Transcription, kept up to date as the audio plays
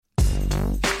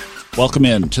Welcome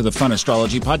in to the Fun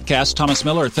Astrology Podcast. Thomas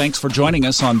Miller, thanks for joining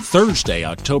us on Thursday,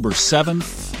 October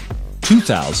 7th,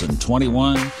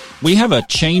 2021. We have a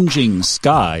changing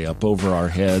sky up over our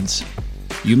heads.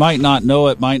 You might not know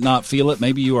it, might not feel it.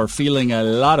 Maybe you are feeling a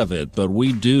lot of it, but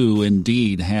we do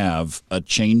indeed have a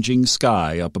changing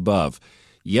sky up above.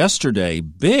 Yesterday,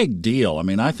 big deal.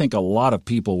 I think a lot of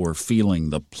people were feeling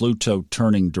the Pluto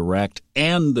turning direct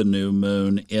and the new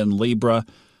moon in Libra.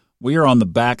 We are on the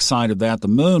backside of that. The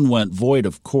moon went void,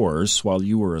 of course, while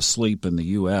you were asleep in the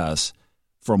U.S.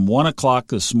 from 1 o'clock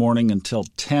this morning until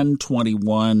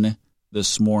 10:21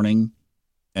 this morning,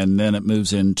 and then it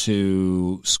moves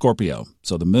into Scorpio.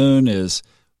 So the moon is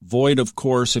void, of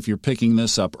course, if you're picking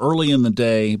this up early in the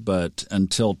day, but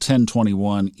until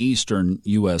 10:21 Eastern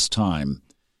U.S. time.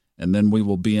 And then we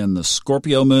will be in the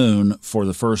Scorpio moon for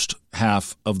the first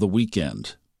half of the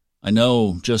weekend. I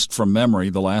know just from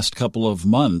memory the last couple of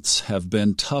months have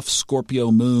been tough Scorpio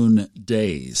moon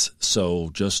days, so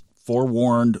just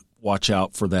forewarned, watch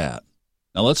out for that.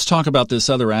 Now let's talk about this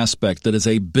other aspect that is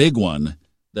a big one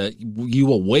that you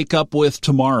will wake up with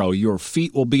tomorrow. Your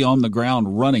feet will be on the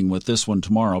ground running with this one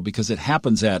tomorrow because it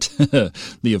happens at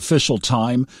the official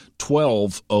time,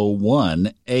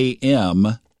 12:01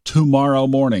 a.m. tomorrow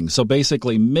morning. So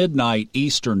basically midnight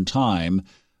Eastern time.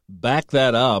 Back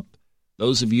that up.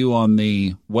 Those of you on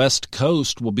the West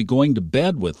Coast will be going to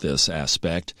bed with this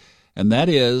aspect, and that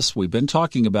is, we've been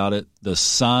talking about it, the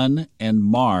Sun and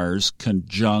Mars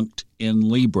conjunct in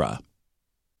Libra.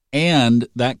 And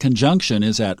that conjunction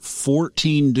is at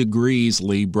 14 degrees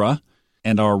Libra,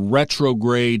 and our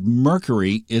retrograde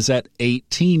Mercury is at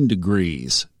 18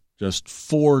 degrees, just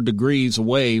 4 degrees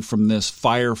away from this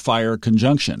fire-fire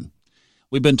conjunction.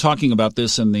 We've been talking about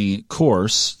this in the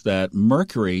course, that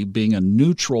Mercury being a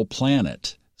neutral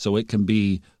planet, so it can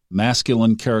be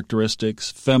masculine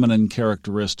characteristics, feminine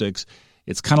characteristics.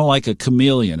 It's kind of like a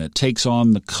chameleon. It takes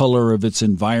on the color of its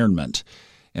environment.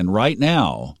 And right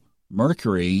now,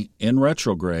 Mercury in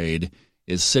retrograde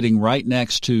is sitting right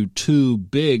next to two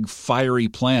big fiery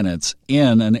planets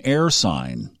in an air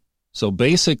sign. So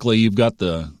basically, you've got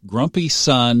the grumpy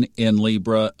Sun in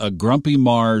Libra, a grumpy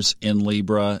Mars in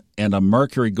Libra, and a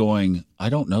Mercury going, I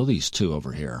don't know these two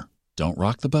over here. Don't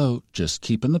rock the boat. Just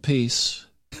keeping the peace.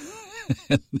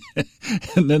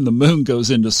 And then the moon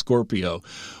goes into Scorpio.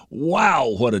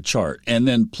 Wow, what a chart. And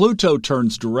then Pluto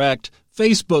turns direct.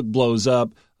 Facebook blows up.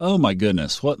 Oh, my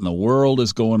goodness. What in the world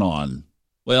is going on?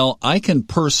 Well, I can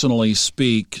personally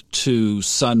speak to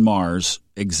Sun-Mars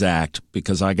exact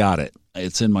because I got it.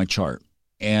 It's in my chart.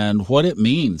 And what it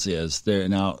means is there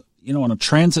now, in a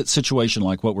transit situation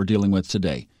like what we're dealing with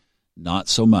today, not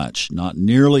so much, not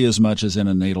nearly as much as in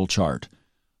a natal chart.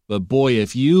 But boy,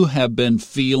 if you have been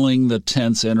feeling the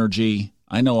tense energy,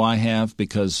 I know I have,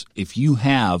 because if you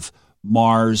have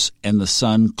Mars and the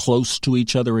Sun close to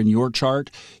each other in your chart,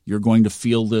 you're going to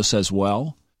feel this as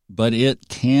well. But it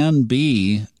can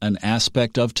be an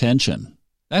aspect of tension.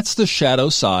 That's the shadow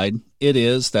side. It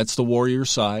is. That's the warrior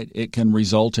side. It can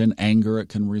result in anger. It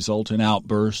can result in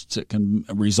outbursts. It can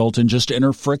result in just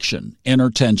inner friction, inner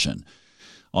tension.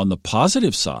 On the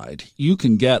positive side, you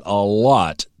can get a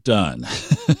lot done.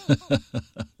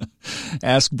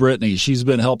 Ask Brittany. She's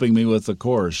been helping me with the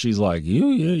course. She's like,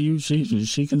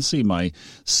 she can see my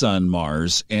Sun,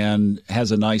 Mars, and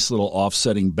has a nice little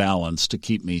offsetting balance to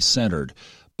keep me centered.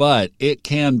 But it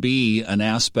can be an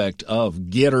aspect of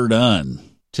get her done.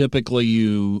 Typically,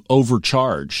 you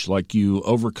overcharge, like you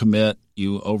overcommit,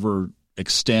 you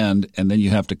overextend, and then you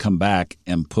have to come back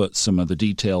and put some of the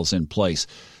details in place.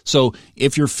 So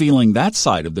if you're feeling that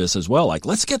side of this as well, like,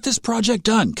 let's get this project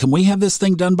done. Can we have this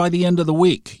thing done by the end of the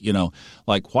week?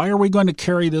 Like, why are we going to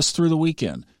carry this through the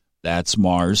weekend? That's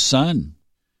Mars, Sun.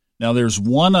 Now, there's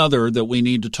one other that we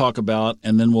need to talk about,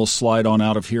 and then we'll slide on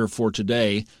out of here for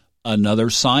today. Another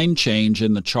sign change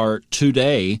in the chart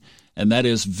today, and that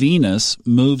is Venus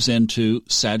moves into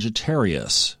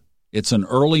Sagittarius. It's an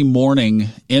early morning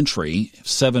entry,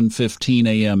 7:15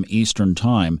 a.m. Eastern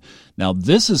Time. Now,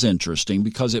 this is interesting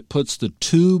because it puts the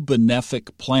two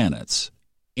benefic planets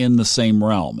in the same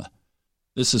realm.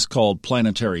 This is called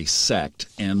planetary sect,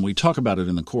 and we talk about it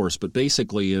in the course, but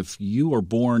basically if you are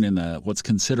born in what's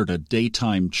considered a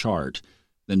daytime chart,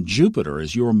 then Jupiter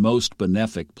is your most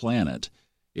benefic planet.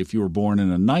 If you were born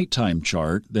in a nighttime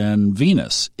chart, then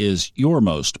Venus is your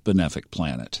most benefic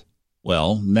planet.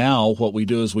 Well, now what we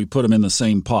do is we put them in the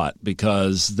same pot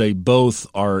because they both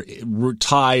are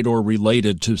tied or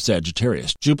related to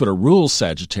Sagittarius. Jupiter rules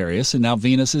Sagittarius, and now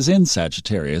Venus is in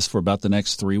Sagittarius for about the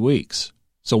next 3 weeks.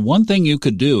 So one thing you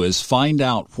could do is find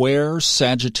out where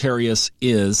Sagittarius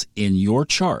is in your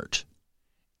chart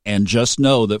And just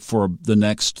know that for the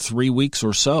next 3 weeks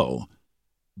or so,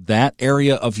 that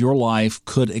area of your life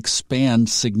could expand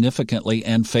significantly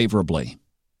and favorably.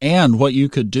 And what you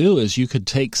could do is you could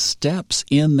take steps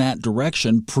in that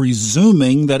direction,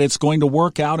 presuming that it's going to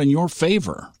work out in your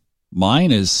favor.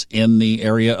 Mine is in the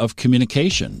area of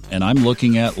communication, and I'm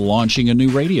looking at launching a new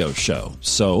radio show.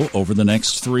 So over the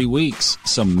next 3 weeks,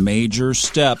 some major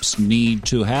steps need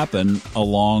to happen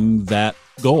along that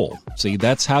goal. See,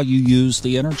 that's how you use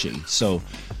the energy. So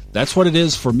that's what it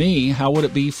is for me. How would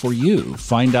it be for you?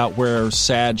 Find out where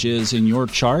Sag is in your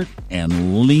chart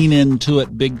and lean into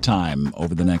it big time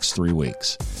over the next 3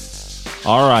 weeks.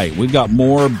 All right, we've got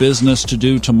more business to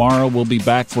do tomorrow. We'll be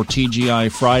back for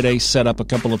TGI Friday, set up a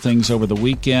couple of things over the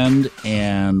weekend,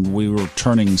 and we were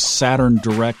turning Saturn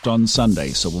direct on Sunday,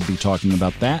 so we'll be talking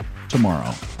about that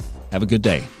tomorrow. Have a good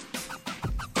day.